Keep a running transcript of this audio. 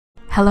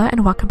Hello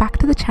and welcome back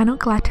to the channel.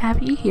 Glad to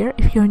have you here.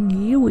 If you're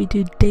new, we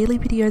do daily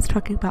videos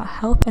talking about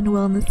health and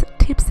wellness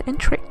tips and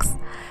tricks.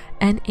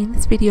 And in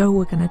this video,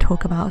 we're going to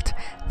talk about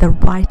the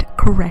right,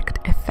 correct,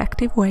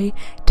 effective way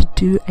to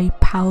do a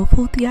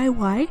powerful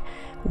DIY,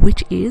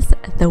 which is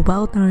the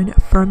well-known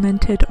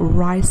fermented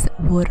rice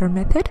water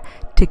method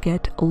to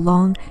get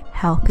long,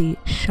 healthy,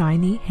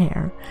 shiny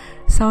hair.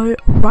 So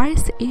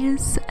rice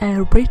is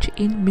rich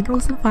in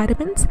minerals and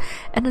vitamins,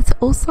 and it's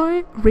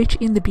also rich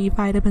in the B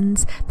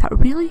vitamins that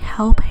really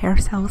help hair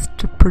cells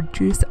to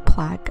produce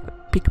plaque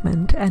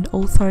pigment, and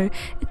also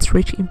it's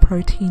rich in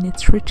protein,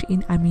 it's rich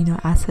in amino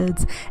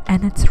acids,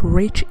 and it's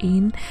rich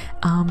in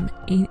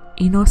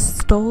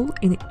inositol,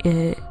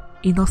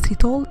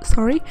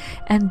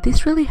 and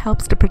this really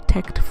helps to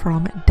protect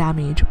from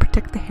damage,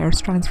 protect the hair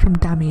strands from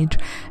damage,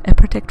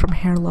 protect from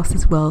hair loss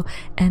as well,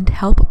 and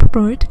help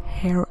promote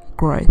hair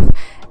growth.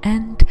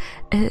 And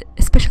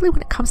especially when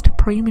it comes to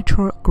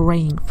premature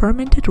graying,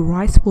 fermented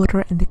rice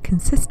water and the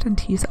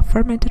consistent use of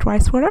fermented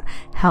rice water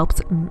helps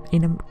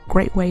in a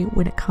great way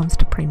when it comes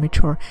to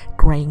premature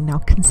graying. Now,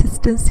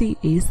 consistency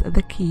is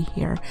the key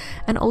here,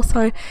 and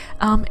also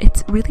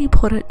it's really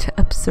important to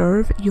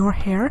observe your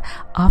hair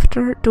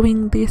after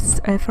doing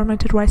this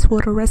fermented rice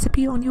water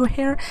recipe on your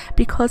hair,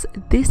 because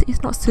this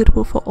is not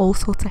suitable for all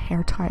sorts of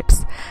hair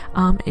types.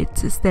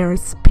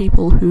 There's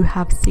people who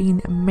have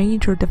seen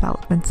major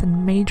developments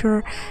and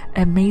major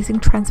amazing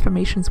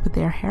transformations with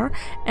their hair,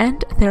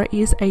 and there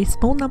is a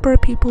small number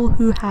of people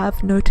who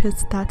have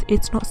noticed that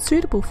it's not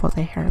suitable for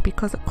their hair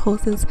because it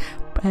causes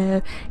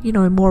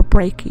more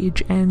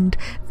breakage, and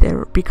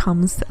there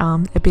becomes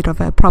a bit of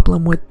a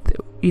problem with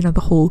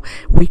the whole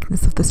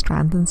weakness of the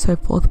strand and so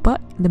forth.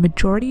 But the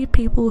majority of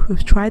people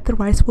who've tried the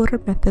rice water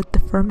method, the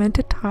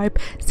fermented type,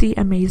 see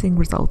amazing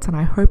results, and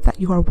I hope that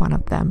you are one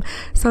of them.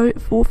 So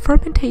for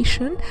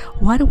fermentation,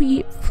 why do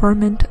we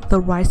ferment the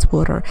rice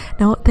water?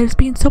 Now, there's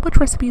been so much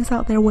recipes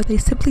out there where they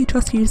simply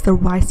just use the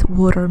rice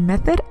water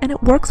method and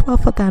it works well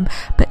for them,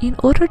 but in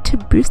order to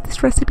boost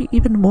this recipe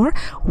even more,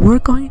 we're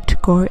going to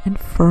go and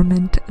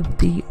ferment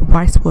the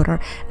rice water.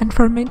 And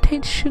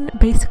fermentation,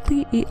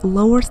 basically, it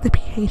lowers the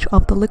pH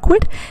of the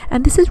liquid,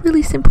 and this is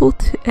really simple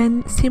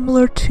and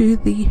similar to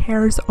the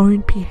hair's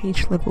own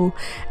pH level,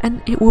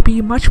 and it will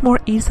be much more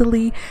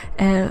easily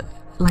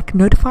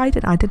notified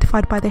and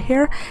identified by the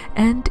hair,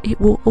 and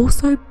it will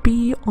also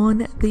be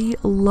on the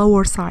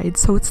lower side,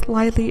 so it's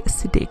slightly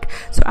acidic.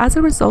 So as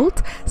a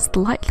result,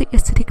 slightly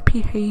acidic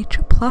pH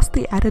plus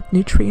the added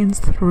nutrients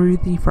through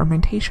the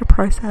fermentation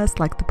process,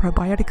 like the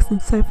probiotics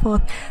and so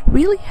forth,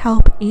 really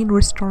help in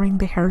restoring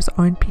the hair's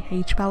own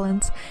pH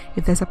balance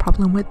if there's a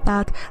problem with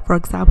that, for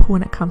example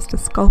when it comes to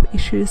scalp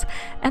issues.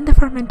 And the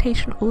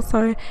fermentation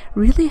also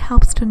really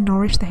helps to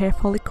nourish the hair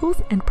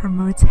follicles and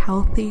promotes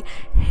healthy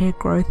hair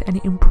growth, and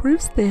it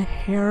improves the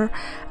hair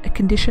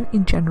condition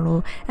in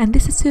general. And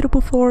this is suitable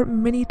for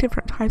many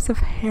different types of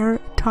hair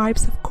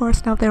types, of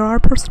course. Now, there are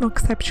personal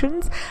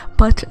exceptions,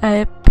 but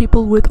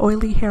people with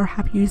oily hair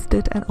have used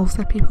it, and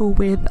also people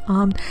with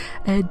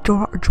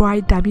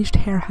dry damaged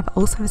hair have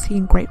also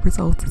seen great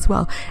results as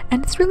well.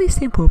 And it's really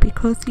simple,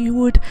 because you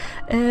would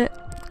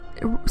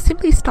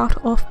simply start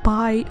off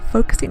by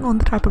focusing on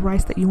the type of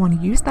rice that you want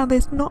to use. Now,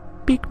 there's not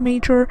big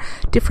major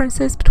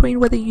differences between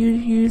whether you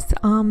use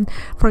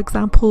for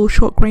example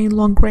short grain,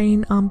 long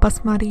grain,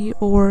 basmati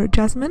or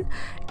jasmine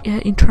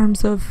in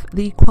terms of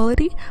the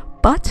quality,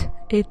 but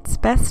it's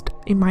best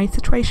in my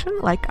situation,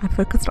 like I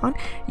focused on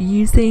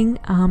using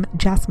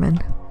jasmine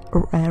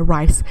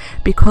rice,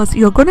 because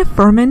you're going to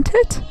ferment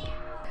it.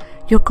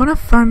 You're going to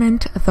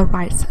ferment the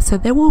rice, so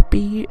there will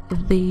be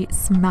the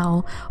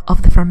smell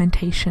of the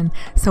fermentation.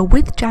 So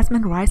with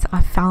jasmine rice, I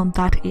found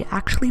that it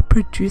actually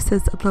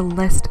produces the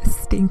less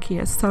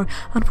stinkiest. So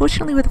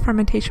unfortunately, with the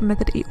fermentation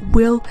method, it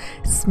will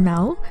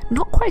smell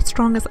not quite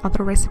strong as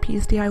other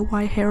recipes,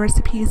 DIY hair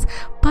recipes,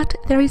 but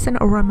there is an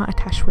aroma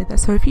attached with it.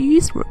 So if you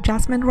use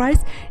jasmine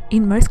rice,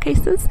 in most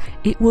cases,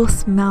 it will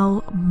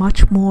smell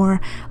much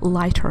more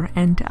lighter,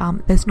 and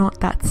there's not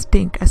that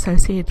stink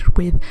associated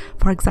with,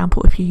 for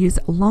example, if you use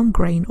long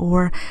grain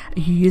or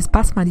you use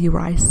basmati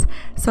rice.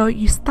 So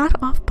you start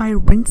off by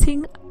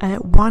rinsing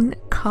 1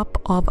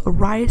 cup of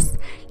rice.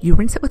 You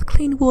rinse it with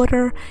clean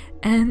water,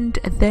 and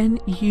then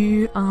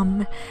you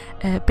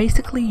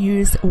basically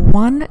use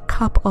 1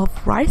 cup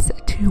of rice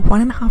to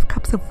 1.5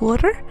 cups of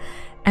water,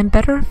 and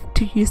better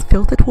to use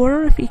filtered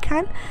water if you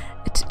can,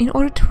 in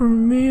order to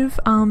remove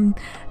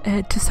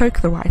to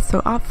soak the rice.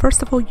 So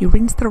first of all, you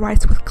rinse the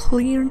rice with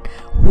clean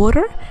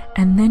water,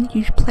 and then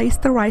you place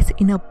the rice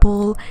in a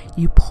bowl,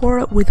 you pour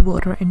it with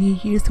water, and you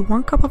use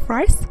 1 cup of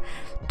rice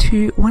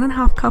to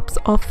 1.5 cups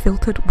of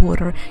filtered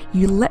water.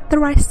 You let the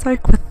rice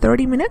soak for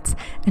 30 minutes,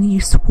 and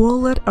you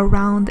swirl it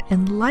around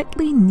and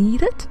lightly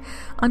knead it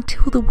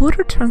until the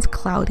water turns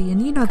cloudy.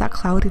 And you know that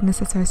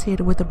cloudiness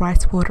associated with the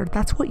rice water,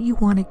 that's what you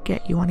want to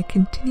get. You want to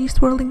continue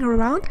swirling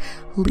around,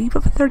 leave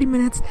it for 30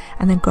 minutes,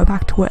 and then go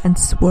back to it and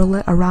swirl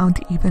it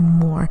around even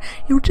more.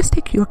 It will just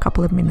take you a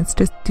couple of minutes,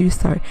 just do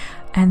so.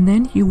 And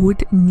then you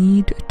would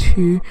need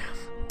to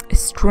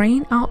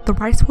strain out the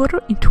rice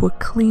water into a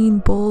clean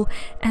bowl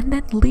and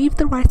then leave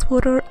the rice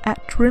water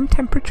at room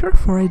temperature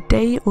for a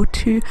day or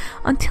two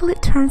until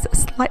it turns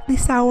slightly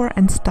sour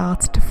and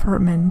starts to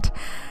ferment.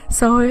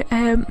 So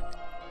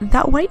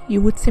that way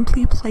you would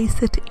simply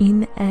place it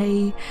in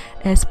a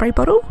spray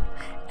bottle,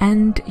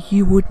 and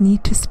you would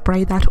need to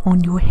spray that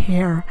on your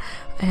hair,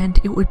 and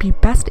it would be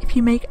best if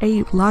you make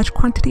a large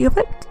quantity of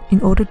it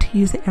in order to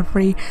use it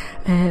every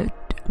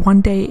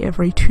 1 day,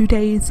 every 2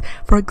 days,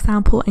 for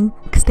example, and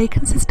stay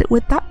consistent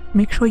with that.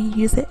 Make sure you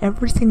use it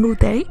every single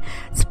day,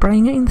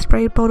 spraying it in the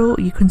spray bottle.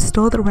 You can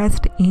store the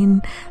rest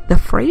in the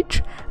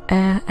fridge,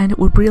 and it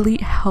would really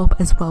help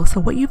as well. So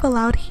what you've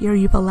allowed here,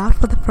 you've allowed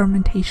for the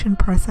fermentation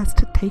process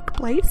to take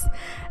place,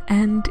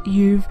 and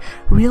you've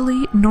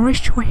really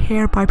nourished your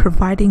hair by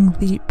providing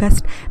the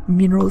best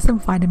minerals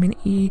and vitamin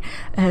B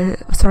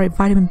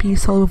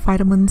soluble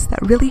vitamins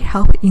that really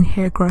help in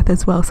hair growth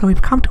as well. So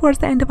we've come towards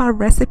the end of our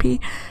recipe.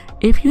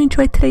 If you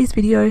enjoyed today's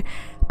video,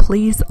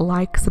 please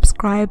like,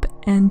 subscribe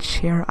and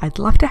share. I'd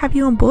love to have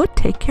you on board.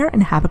 Take care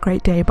and have a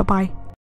great day. Bye bye.